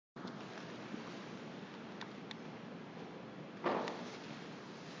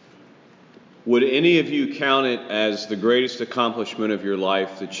Would any of you count it as the greatest accomplishment of your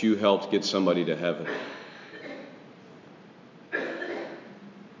life that you helped get somebody to heaven?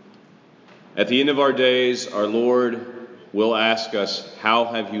 At the end of our days, our Lord will ask us, "How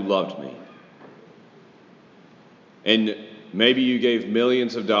have you loved me?" And maybe you gave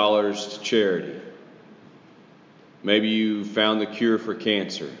millions of dollars to charity. Maybe you found the cure for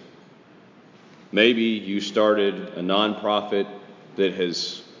cancer. Maybe you started a nonprofit that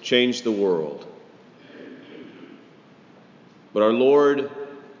has changed the world. But our Lord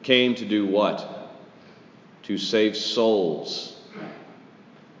came to do what? To save souls.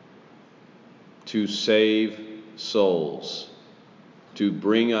 To save souls. To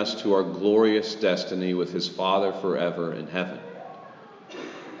bring us to our glorious destiny with His Father forever in heaven.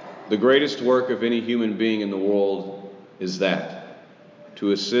 The greatest work of any human being in the world is that,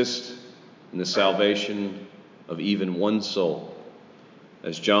 to assist in the salvation of even one soul.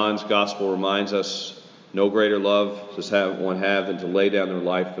 As John's Gospel reminds us, no greater love does one have than to lay down their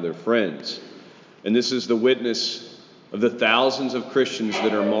life for their friends. And this is the witness of the thousands of Christians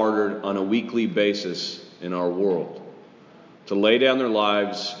that are martyred on a weekly basis in our world, to lay down their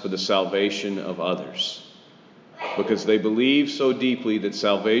lives for the salvation of others, because they believe so deeply that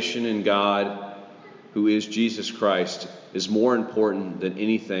salvation in God, who is Jesus Christ, is more important than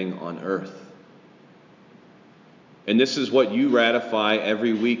anything on earth. And this is what you ratify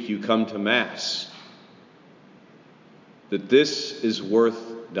every week you come to Mass, that this is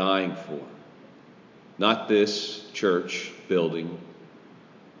worth dying for. Not this church building,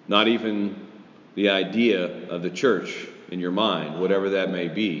 not even the idea of the church in your mind, whatever that may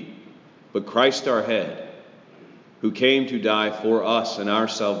be, but Christ our head, who came to die for us and our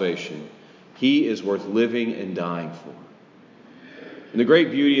salvation. He is worth living and dying for. And the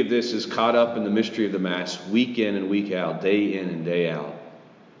great beauty of this is caught up in the mystery of the Mass, week in and week out, day in and day out.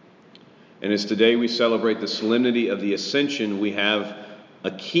 And as today we celebrate the solemnity of the Ascension, we have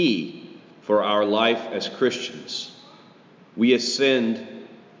a key for our life as Christians. We ascend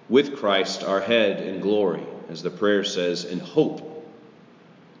with Christ our head in glory, as the prayer says, in hope.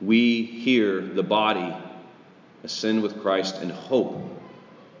 We here, the body, ascend with Christ in hope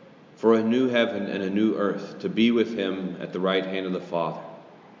for a new heaven and a new earth, to be with Him at the right hand of the Father.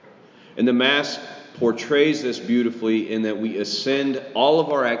 And the Mass portrays this beautifully in that we ascend, all of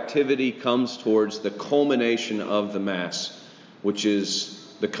our activity comes towards the culmination of the Mass, which is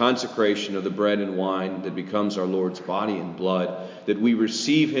the consecration of the bread and wine that becomes our Lord's body and blood, that we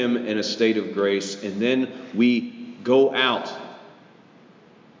receive Him in a state of grace, and then we go out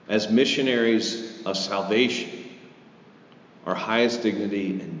as missionaries of salvation, our highest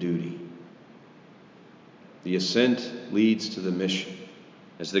dignity and duty. The ascent leads to the mission.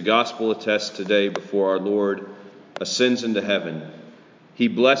 As the Gospel attests today, before our Lord ascends into heaven, He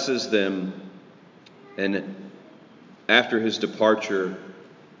blesses them, and after His departure,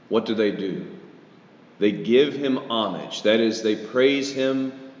 what do? They give Him homage. That is, they praise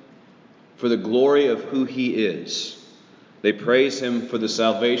Him for the glory of who He is. They praise Him for the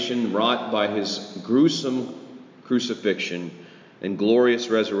salvation wrought by His gruesome crucifixion and glorious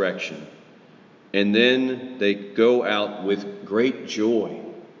resurrection. And then they go out with great joy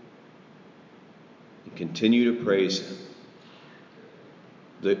and continue to praise Him.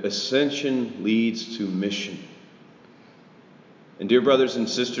 The ascension leads to mission. And dear brothers and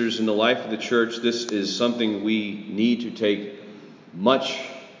sisters, in the life of the church, this is something we need to take much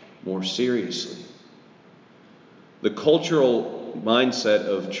more seriously. The cultural mindset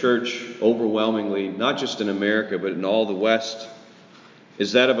of church, overwhelmingly, not just in America, but in all the West,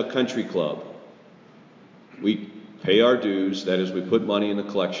 is that of a country club. We pay our dues, that is, we put money in the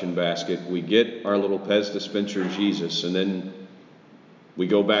collection basket, we get our little Pez dispenser Jesus, and then we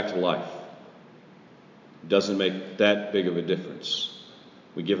go back to life. It doesn't make that big of a difference.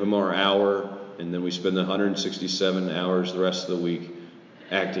 We give Him our hour, and then we spend the 167 hours the rest of the week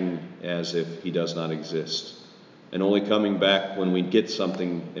acting as if He does not exist, and only coming back when we get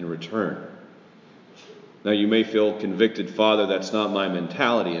something in return. Now, you may feel convicted, Father, that's not my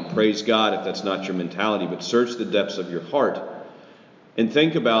mentality, and praise God if that's not your mentality, but search the depths of your heart and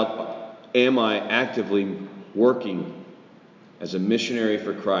think about, am I actively working as a missionary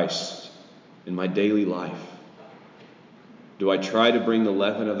for Christ in my daily life? Do I try to bring the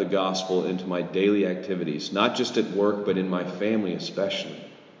leaven of the gospel into my daily activities, not just at work, but in my family especially,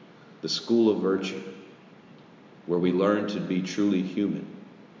 the school of virtue, where we learn to be truly human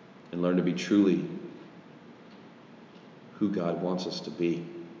and learn to be truly who God wants us to be.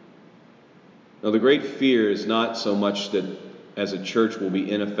 Now, the great fear is not so much that as a church we'll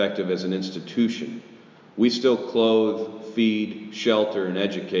be ineffective as an institution. We still clothe, feed, shelter, and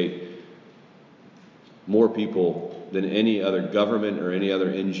educate. more people than any other government or any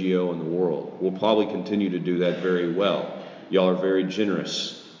other NGO in the world. We'll probably continue to do that very well. Y'all are very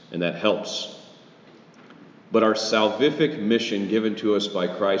generous, and that helps. But our salvific mission given to us by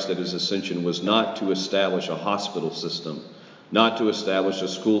Christ at his ascension was not to establish a hospital system, not to establish a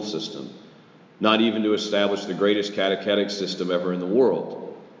school system, not even to establish the greatest catechetic system ever in the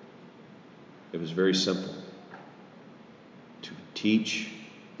world. It was very simple. To teach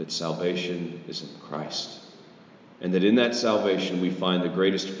that salvation is in Christ. And that in that salvation we find the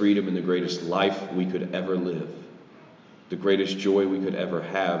greatest freedom and the greatest life we could ever live. The greatest joy we could ever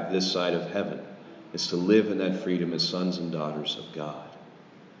have this side of heaven is to live in that freedom as sons and daughters of God.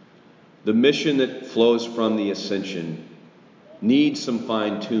 The mission that flows from the ascension needs some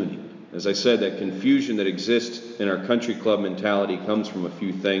fine-tuning. As I said, that confusion that exists in our country club mentality comes from a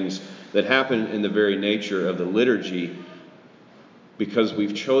few things that happen in the very nature of the liturgy because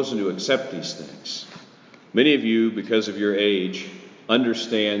we've chosen to accept these things. Many of you, because of your age,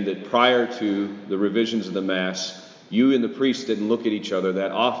 understand that prior to the revisions of the Mass, you and the priest didn't look at each other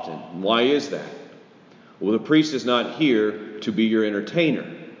that often. Why is that? Well, the priest is not here to be your entertainer.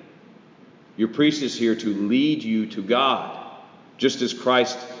 Your priest is here to lead you to God, just as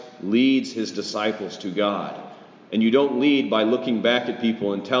Christ leads his disciples to God. And you don't lead by looking back at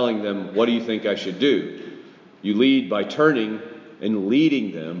people and telling them, what do you think I should do? You lead by turning and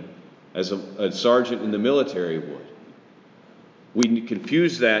leading them as a sergeant in the military would. We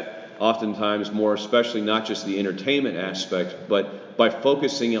confuse that oftentimes more, especially not just the entertainment aspect, but by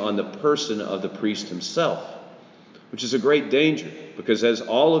focusing on the person of the priest himself, which is a great danger because, as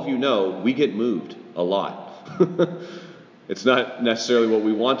all of you know, we get moved a lot. It's not necessarily what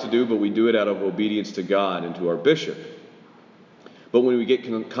we want to do, but we do it out of obedience to God and to our bishop. But when we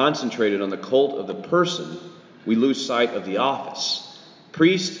get concentrated on the cult of the person, we lose sight of the office.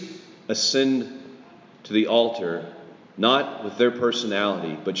 Priests ascend to the altar not with their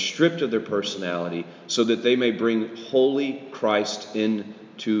personality, but stripped of their personality, so that they may bring holy Christ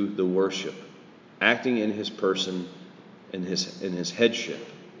into the worship, acting in his person and in his headship.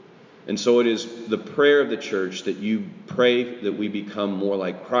 And so it is the prayer of the church that you pray that we become more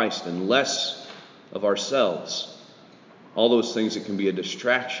like Christ and less of ourselves. All those things that can be a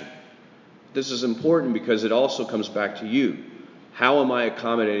distraction. This is important because it also comes back to you. How am I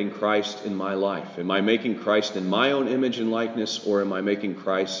accommodating Christ in my life? Am I making Christ in my own image and likeness, or am I making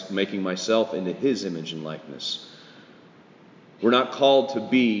myself into his image and likeness? We're not called to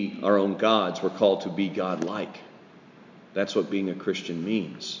be our own gods. We're called to be God-like. That's what being a Christian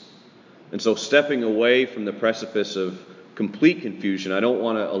means. And so stepping away from the precipice of complete confusion, I don't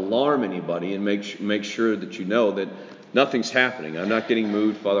want to alarm anybody and make sure that you know that nothing's happening. I'm not getting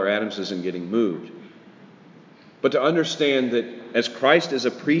moved. Father Adams isn't getting moved. But to understand that as Christ is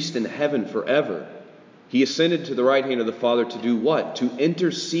a priest in heaven forever, he ascended to the right hand of the Father to do what? To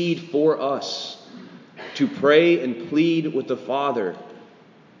intercede for us, to pray and plead with the Father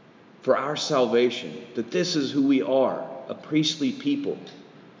for our salvation, that this is who we are, a priestly people,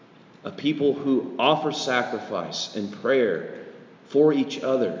 a people who offer sacrifice and prayer for each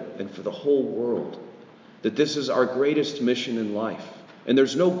other and for the whole world, that this is our greatest mission in life. And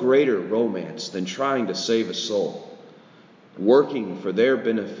there's no greater romance than trying to save a soul, working for their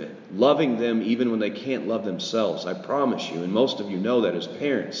benefit, loving them even when they can't love themselves. I promise you, and most of you know that as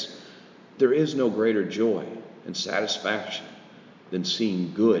parents, there is no greater joy and satisfaction than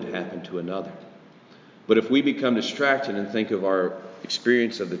seeing good happen to another. But if we become distracted and think of our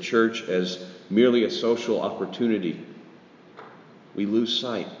experience of the church as merely a social opportunity, we lose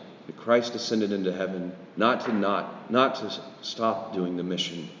sight that Christ ascended into heaven not to stop doing the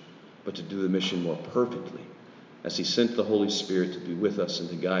mission, but to do the mission more perfectly, as he sent the Holy Spirit to be with us and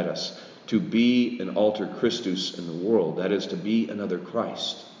to guide us, to be an alter Christus in the world, that is, to be another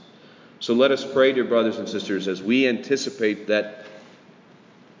Christ. So let us pray, dear brothers and sisters, as we anticipate that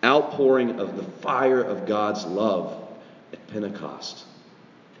outpouring of the fire of God's love at Pentecost,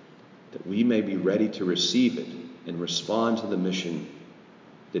 that we may be ready to receive it and respond to the mission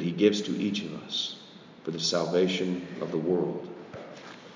that he gives to each of us for the salvation of the world.